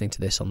 if you're listening to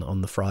this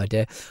on the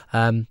Friday.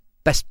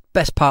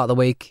 Best part of the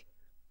week,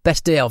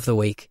 best day of the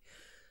week.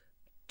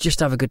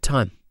 Just have a good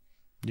time.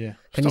 Yeah.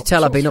 Can you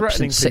tell I've been up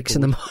since 6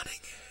 in the morning?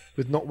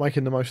 With not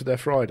making the most of their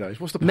Fridays.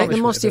 What's the punishment? Make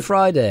the most of your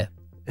Friday.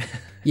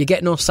 You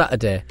get no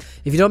Saturday.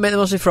 If you don't make the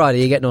most of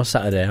Friday, you get no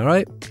Saturday, all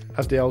right?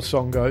 As the old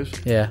song goes.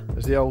 Yeah.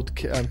 As the old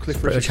Cliff Richard song goes.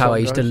 Pretty much how I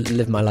used to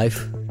live my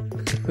life.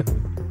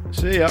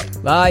 See ya.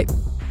 Bye.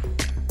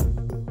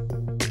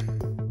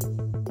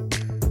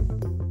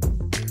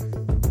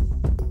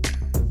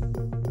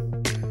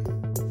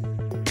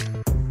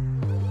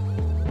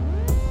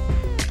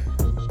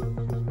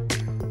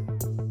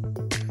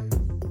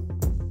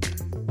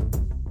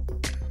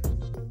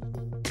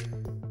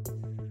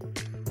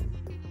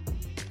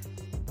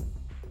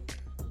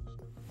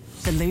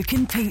 The Luke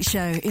and Pete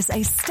Show is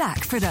a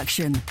Stack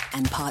production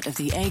and part of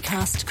the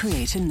Acast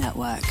Creator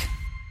Network.